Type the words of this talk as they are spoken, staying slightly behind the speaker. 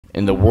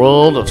In the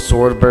world of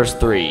SwordBurst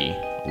 3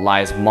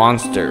 lies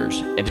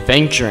monsters,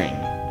 adventuring,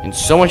 and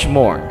so much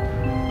more.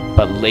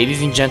 But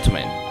ladies and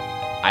gentlemen,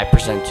 I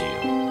present to you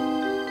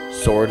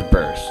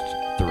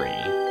SwordBurst 3.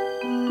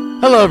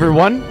 Hello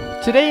everyone!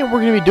 Today we're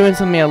going to be doing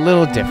something a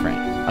little different.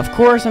 Of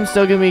course, I'm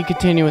still going to be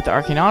continuing with the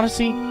Arcane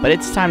Odyssey, but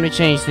it's time to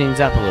change things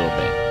up a little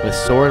bit with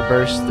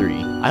SwordBurst 3.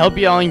 I hope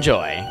you all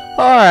enjoy.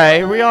 Alright,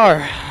 here we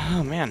are.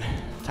 Oh man,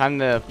 time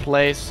to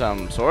play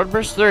some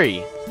SwordBurst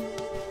 3.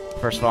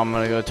 First of all, I'm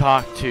going to go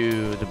talk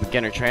to the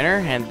beginner trainer,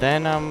 and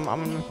then I'm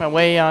going to make my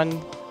way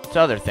on to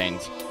other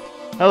things.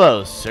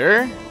 Hello,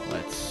 sir.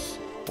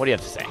 What do you have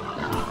to say?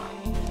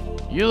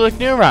 You look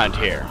new around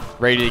here.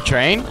 Ready to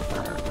train?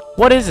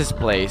 What is this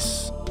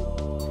place?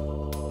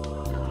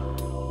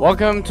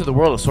 Welcome to the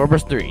world of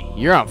SwordBurst 3.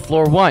 You're on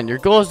floor 1. Your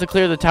goal is to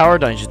clear the tower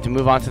dungeon to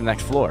move on to the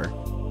next floor.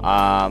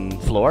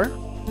 Floor?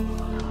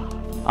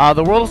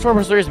 The world of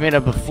SwordBurst 3 is made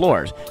up of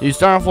floors. You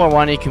start on floor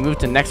 1 and you can move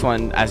to the next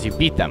one as you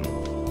beat them.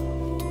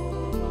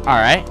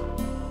 Alright.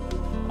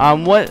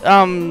 What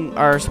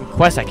are some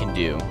quests I can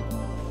do?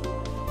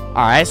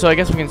 Alright, so I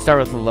guess we can start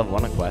with the level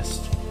 1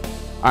 quest.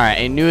 Alright,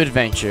 a new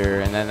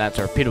adventure, and then that's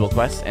a repeatable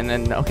quest. And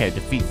then, okay,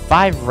 defeat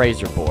 5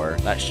 Razor Boar.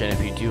 That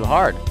shouldn't be too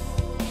hard.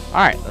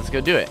 Alright, let's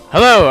go do it.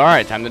 Hello,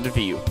 alright, time to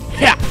defeat you.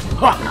 Yeah!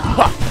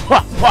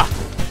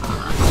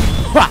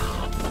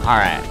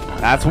 Alright,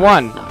 that's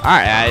 1. Alright,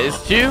 that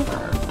is 2.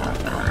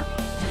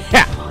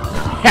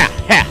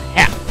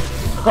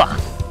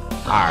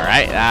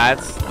 Alright,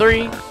 that's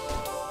 3.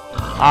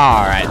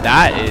 Alright,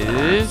 that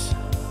is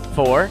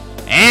 4.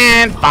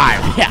 And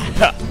 5.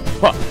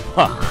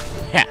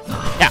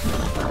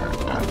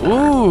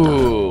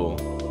 Ooh.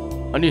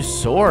 A new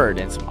sword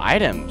and some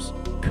items.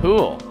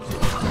 Cool.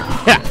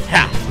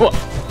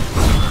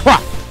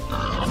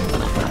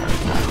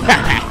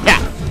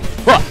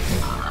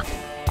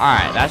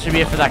 Alright, that should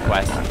be it for that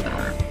quest.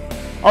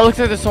 Oh, looks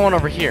like there's someone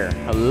over here.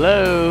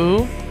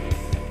 Hello?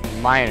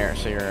 Miner.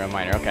 So you're a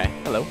miner. Okay.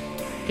 Hello.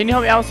 Can you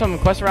help me out with some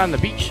quests around the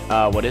beach?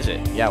 What is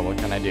it? Yeah, what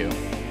can I do?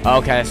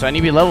 Okay, so I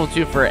need to be level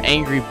 2 for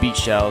angry beach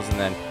shells and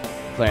then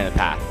clearing the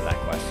path for that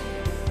quest.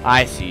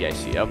 I see.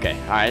 Okay.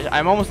 Alright,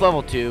 I'm almost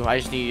level 2. I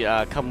just need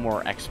a couple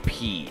more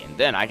XP, and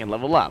then I can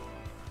level up.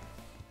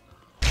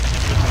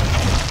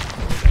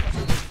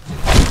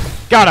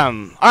 Got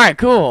him! Alright,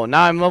 cool.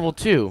 Now I'm level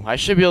 2. I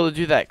should be able to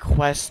do that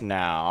quest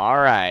now.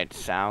 Alright,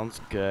 sounds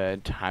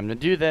good. Time to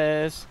do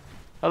this.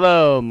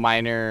 Hello,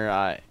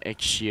 miner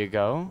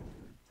Ichigo.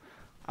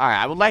 Alright,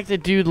 I would like to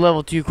do the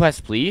level 2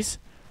 quest, please.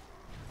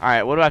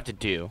 Alright, what do I have to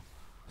do?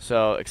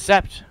 So,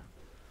 accept.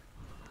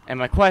 And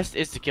my quest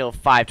is to kill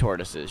 5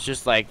 tortoises,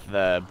 just like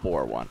the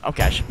boar one.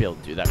 Okay, I should be able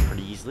to do that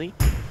pretty easily.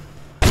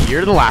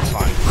 Here's the last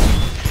one.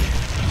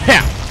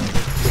 Yeah.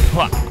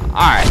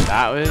 Alright,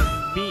 that would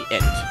be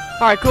it.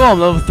 Alright, cool,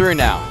 I'm level 3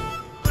 now.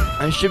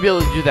 I should be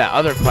able to do that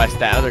other quest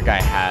that other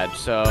guy had,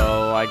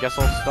 so I guess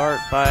I'll start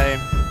by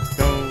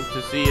going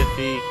to see if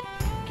he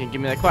can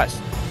give me that quest.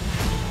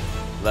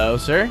 Hello,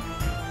 sir?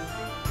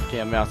 Okay,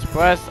 I'm out to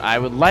quest. I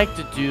would like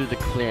to do the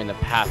clearing the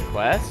path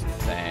quest.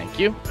 Thank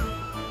you.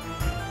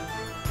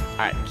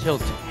 Alright, kill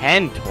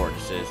 10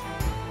 tortoises.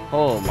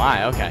 Oh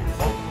my, okay.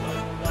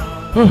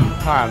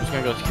 Alright, I'm just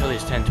gonna go kill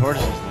these 10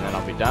 tortoises and then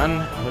I'll be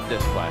done with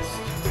this quest.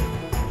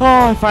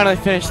 Oh, I finally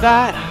finished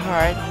that.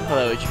 Alright,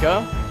 hello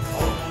Ichigo.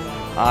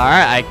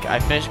 Alright, I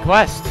finished the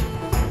quest.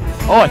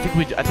 Oh, I think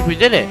we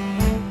did it.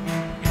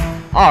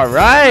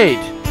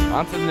 Alright!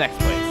 On to the next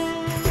place.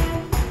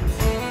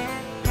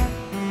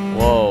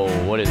 Whoa,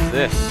 what is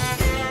this?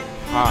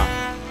 Huh.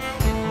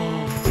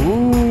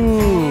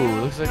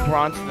 Ooh, looks like we're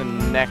on to the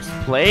next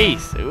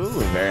place.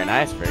 Ooh, very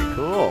nice, very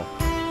cool.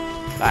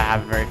 That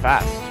happened very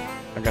fast.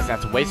 I guess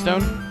that's a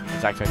waystone.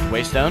 It's actually a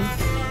waystone.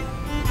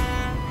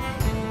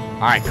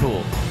 Alright,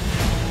 cool.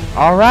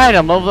 Alright,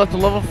 I'm leveled up to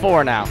level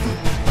 4 now.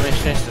 Let me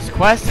finish this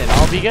quest and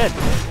I'll be good.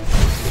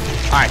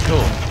 Alright,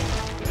 cool.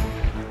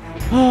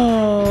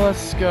 Oh,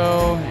 let's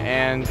go.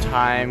 And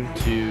time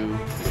to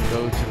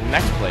go to the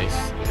next place.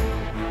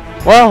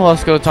 Well,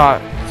 let's go talk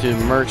to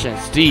Merchant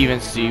Steve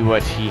and see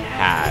what he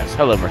has.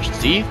 Hello, Merchant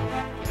Steve.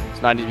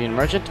 It's not easy being a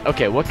merchant.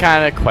 Okay, what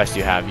kind of quest do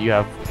you have? You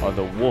have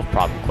the wolf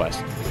problem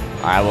quest.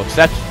 Alright, I will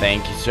accept.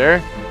 Thank you,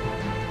 sir.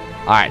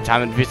 Alright,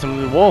 time to defeat some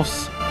of the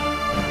wolves.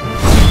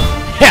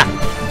 Yeah!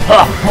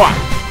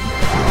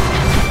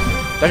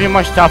 That'd be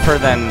much tougher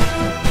than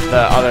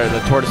the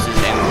tortoises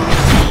and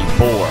the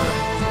boar.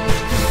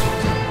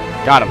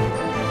 Got him.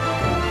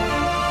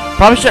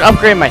 Probably should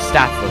upgrade my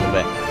stats a little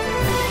bit.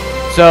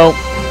 So,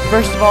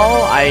 first of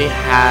all, I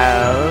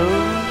have...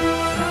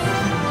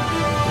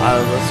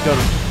 let's go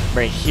to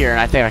right here, and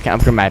I think I can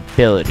upgrade my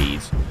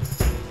abilities.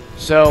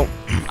 So,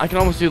 I can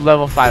almost do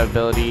level 5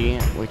 ability,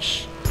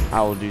 which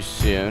I will do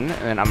soon.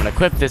 And then I'm going to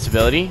equip this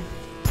ability.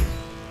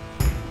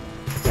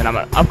 Then I'm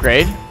going to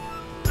upgrade.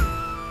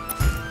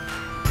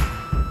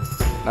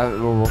 That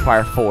will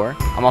require 4.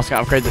 I'm also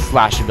going to upgrade the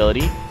slash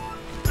ability.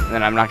 And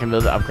then I'm not going to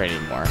be able to upgrade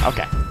anymore.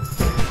 Okay.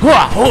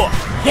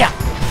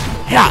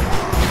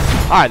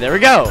 Alright, there we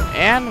go.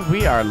 And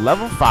we are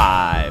level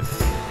 5.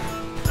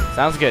 Sounds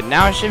Sounds good.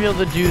 Now I should be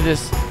able to do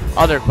this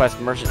other quest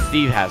Merchant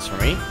Steve has for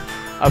me.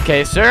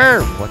 Okay,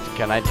 sir. What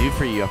can I do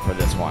for you for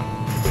this one?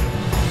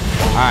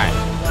 Alright.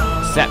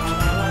 Accept.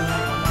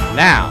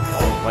 Now,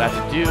 what I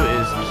have to do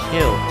is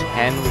kill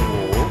 10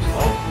 wolves,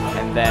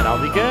 and then I'll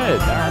be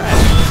good. Alright.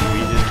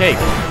 Eat this cake.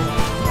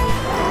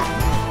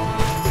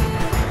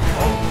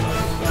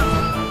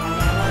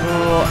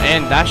 Cool,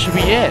 and that should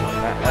be it.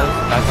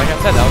 That's like I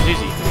said, that was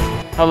easy.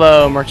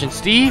 Hello, Merchant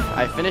Steve.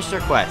 I finished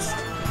your quest.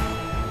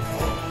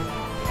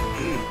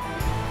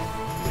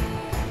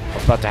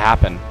 What's about to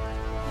happen?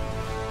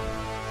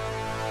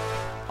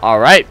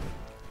 Alright.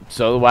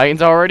 So the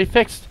wagon's already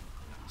fixed.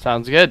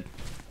 Sounds good.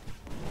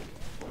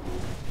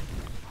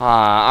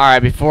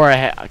 Alright, before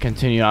I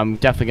continue, I'm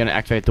definitely going to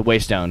activate the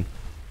Waystone.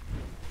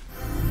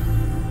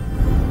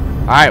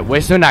 Alright,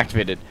 Waystone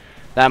activated.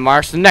 That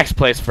marks the next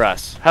place for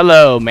us.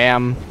 Hello,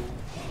 ma'am.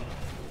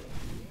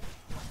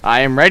 I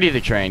am ready to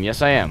train.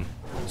 Yes, I am.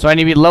 So I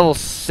need to be level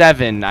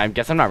 7. I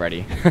guess I'm not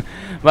ready. But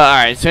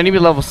alright, so I need to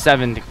be level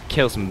 7 to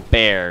kill some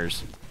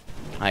bears.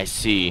 I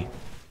see.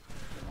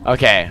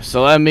 Okay,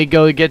 so let me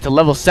go get to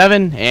level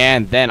 7,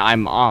 and then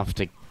I'm off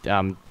to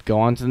go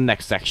on to the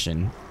next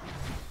section.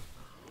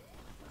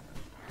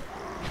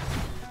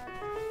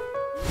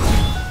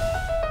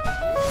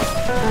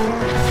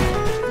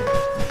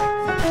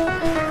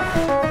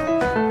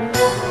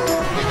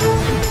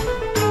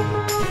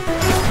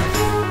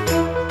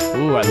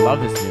 Ooh, I love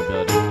this new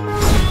ability.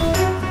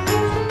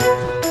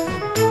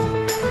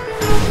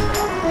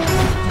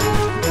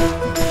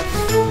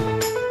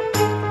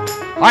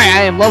 Alright,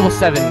 I am level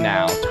 7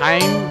 now.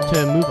 Time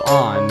to move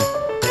on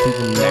to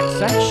the next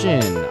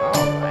section.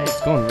 Alright, it's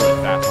going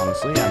really fast,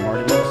 honestly. I'm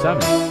already level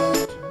 7.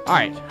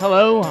 Alright,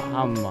 hello,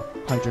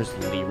 Huntress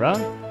Lyra.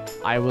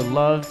 I would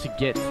love to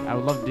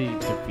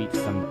defeat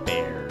some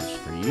bears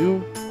for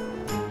you.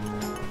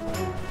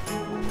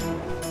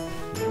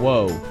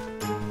 Whoa.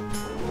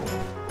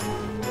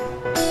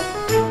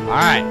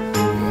 Alright.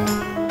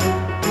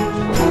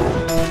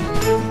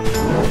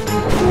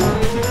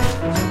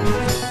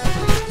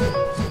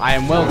 I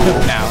am well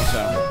equipped now,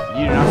 so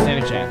you do not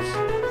stand a chance.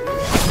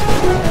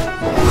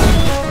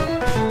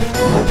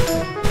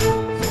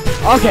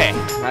 Okay,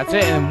 that's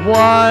it, and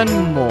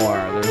one more.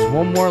 There's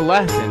one more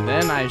left, and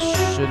then I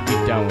should be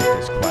done with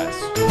this quest.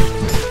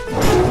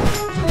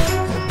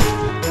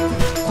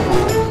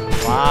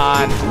 Come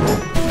on.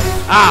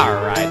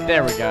 Alright,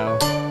 there we go.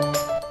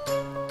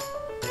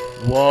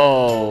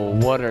 Whoa,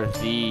 what are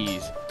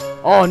these?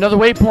 Oh, another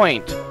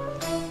waypoint.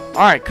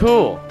 Alright,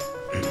 cool.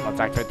 Let's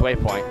activate the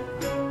waypoint.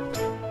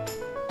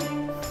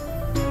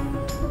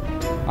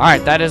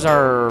 Alright, that is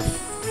our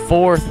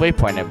 4th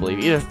waypoint, I believe.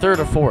 Either 3rd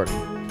or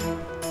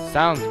 4th.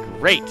 Sounds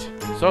great.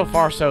 So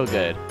far, so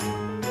good.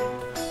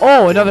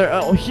 Oh, another...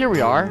 Oh, here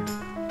we are.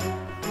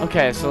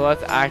 Okay, so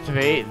let's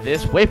activate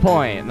this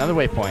waypoint. Another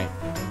waypoint.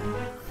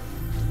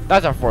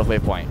 That's our 4th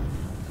waypoint.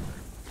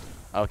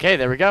 Okay,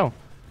 there we go.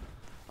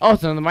 Oh,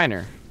 it's another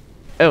miner.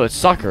 Oh, it's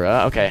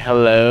Sakura. Okay,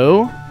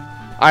 hello.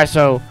 Alright,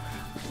 so...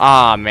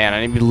 Ah, man,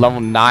 I need to be level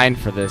 9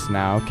 for this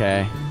now.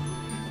 Okay.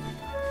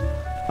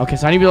 Okay,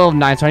 so I need to be level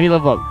 9, so I need to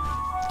level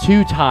up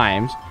 2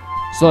 times.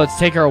 So let's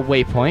take our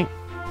waypoint.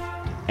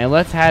 And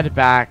let's head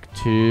back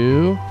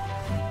to...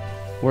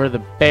 where the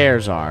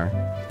bears are.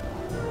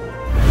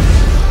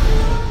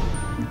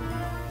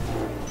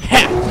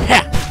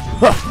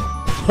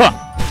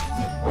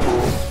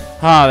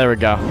 Ah, there we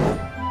go.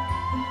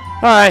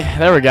 Alright,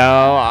 there we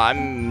go.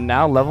 I'm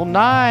now level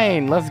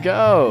 9. Let's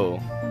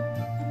go.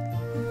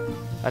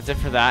 That's it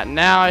for that.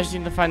 Now I just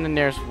need to find the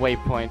nearest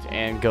waypoint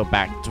and go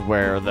back to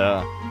where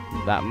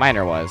that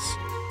miner was.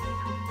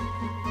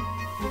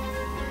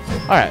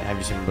 Alright, have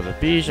you seen Brother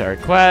Beach? Our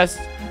request.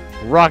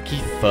 Rocky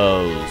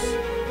Foes.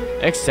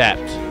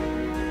 Accept.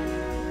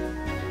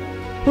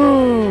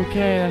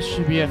 Okay, that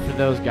should be it for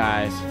those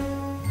guys.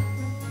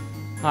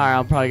 Alright,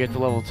 I'll probably get to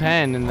level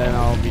 10 and then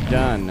I'll be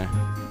done.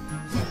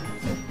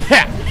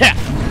 Ha! Ha!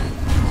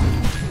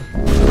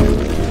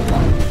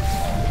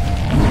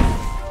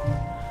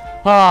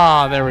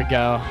 Ah, there we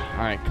go.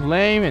 Alright,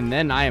 claim, and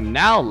then I am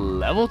now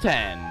level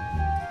 10.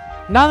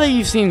 Now that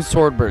you've seen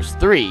SwordBurst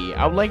 3,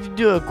 I would like to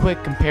do a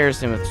quick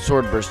comparison with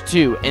SwordBurst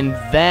 2, and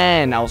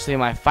then I'll say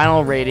my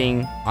final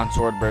rating on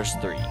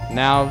SwordBurst 3.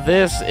 Now,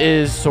 this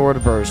is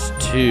SwordBurst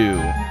 2.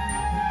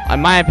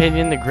 In my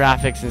opinion, the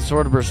graphics in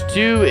SwordBurst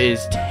 2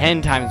 is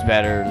 10 times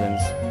better than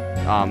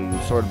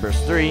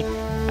SwordBurst 3.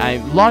 A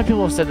lot of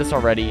people have said this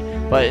already,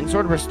 but in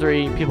SwordBurst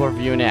 3, people are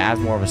viewing it as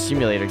more of a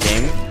simulator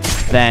game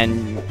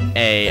than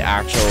a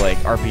actual like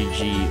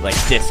RPG like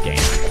this game.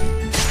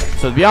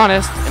 So to be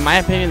honest, in my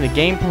opinion, the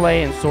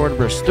gameplay in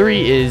SwordBurst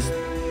 3 is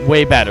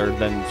way better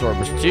than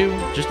SwordBurst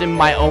 2, just in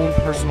my own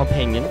personal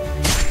opinion.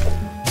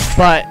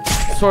 But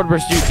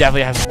SwordBurst 2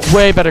 definitely has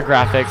way better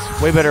graphics,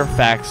 way better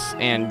effects,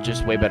 and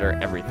just way better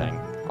everything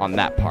on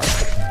that part.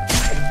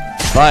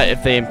 But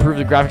if they improve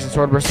the graphics in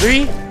SwordBurst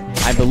 3,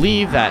 I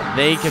believe that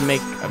they can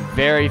make a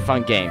very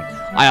fun game.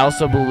 I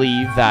also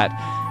believe that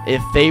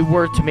if they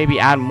were to maybe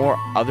add more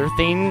other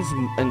things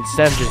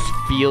instead of just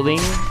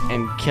fielding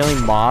and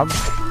killing mobs,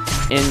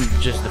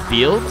 in just the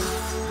fields,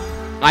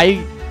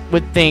 I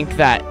would think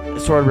that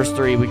SwordBurst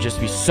 3 would just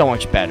be so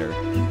much better.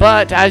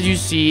 But as you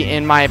see,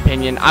 in my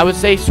opinion, I would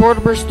say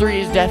SwordBurst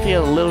 3 is definitely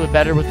a little bit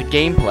better with the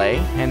gameplay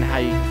and how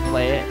you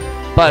play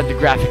it. But the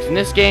graphics in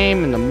this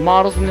game and the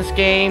models in this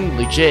game,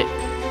 legit,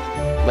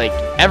 like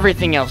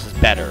everything else is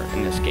better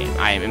in this game.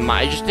 In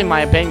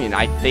my opinion,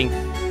 I think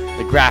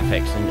the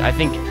graphics, and I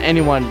think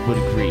anyone would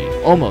agree,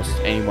 almost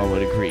anyone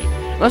would agree.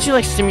 Unless you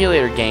like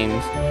simulator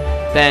games,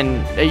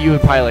 then you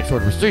would probably like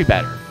SwordBurst 3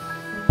 better.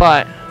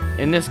 But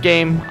in this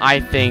game, I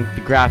think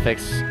the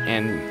graphics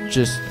and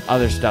just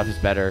other stuff is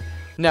better.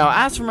 Now,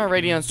 as for my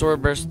rating on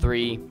SwordBurst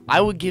 3,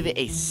 I would give it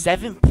a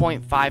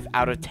 7.5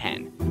 out of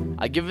 10.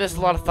 I give this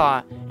a lot of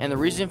thought, and the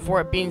reason for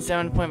it being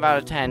 7.5 out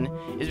of 10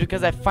 is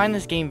because I find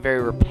this game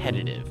very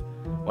repetitive.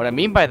 What I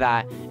mean by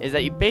that is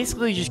that you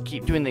basically just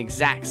keep doing the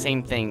exact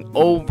same thing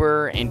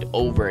over and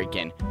over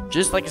again,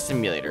 just like a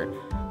simulator.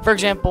 For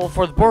example,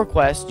 for the boar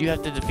quest, you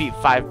have to defeat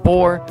 5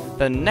 boar,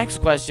 the next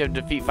quest you have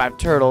to defeat 5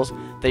 turtles,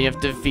 then you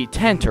have to defeat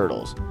 10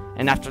 turtles.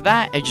 And after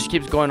that, it just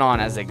keeps going on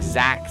as the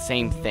exact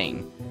same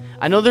thing.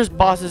 I know there's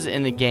bosses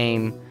in the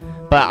game,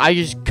 but I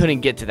just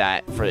couldn't get to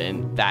that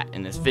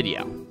in this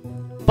video.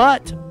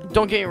 But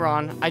don't get me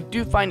wrong, I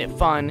do find it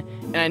fun,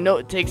 and I know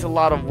it takes a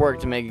lot of work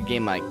to make a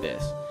game like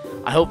this.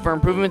 I hope for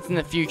improvements in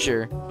the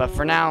future, but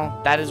for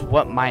now, that is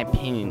what my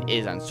opinion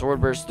is on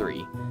SwordBurst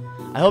 3.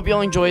 I hope you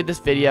all enjoyed this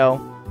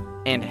video,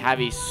 and have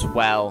a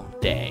swell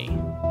day.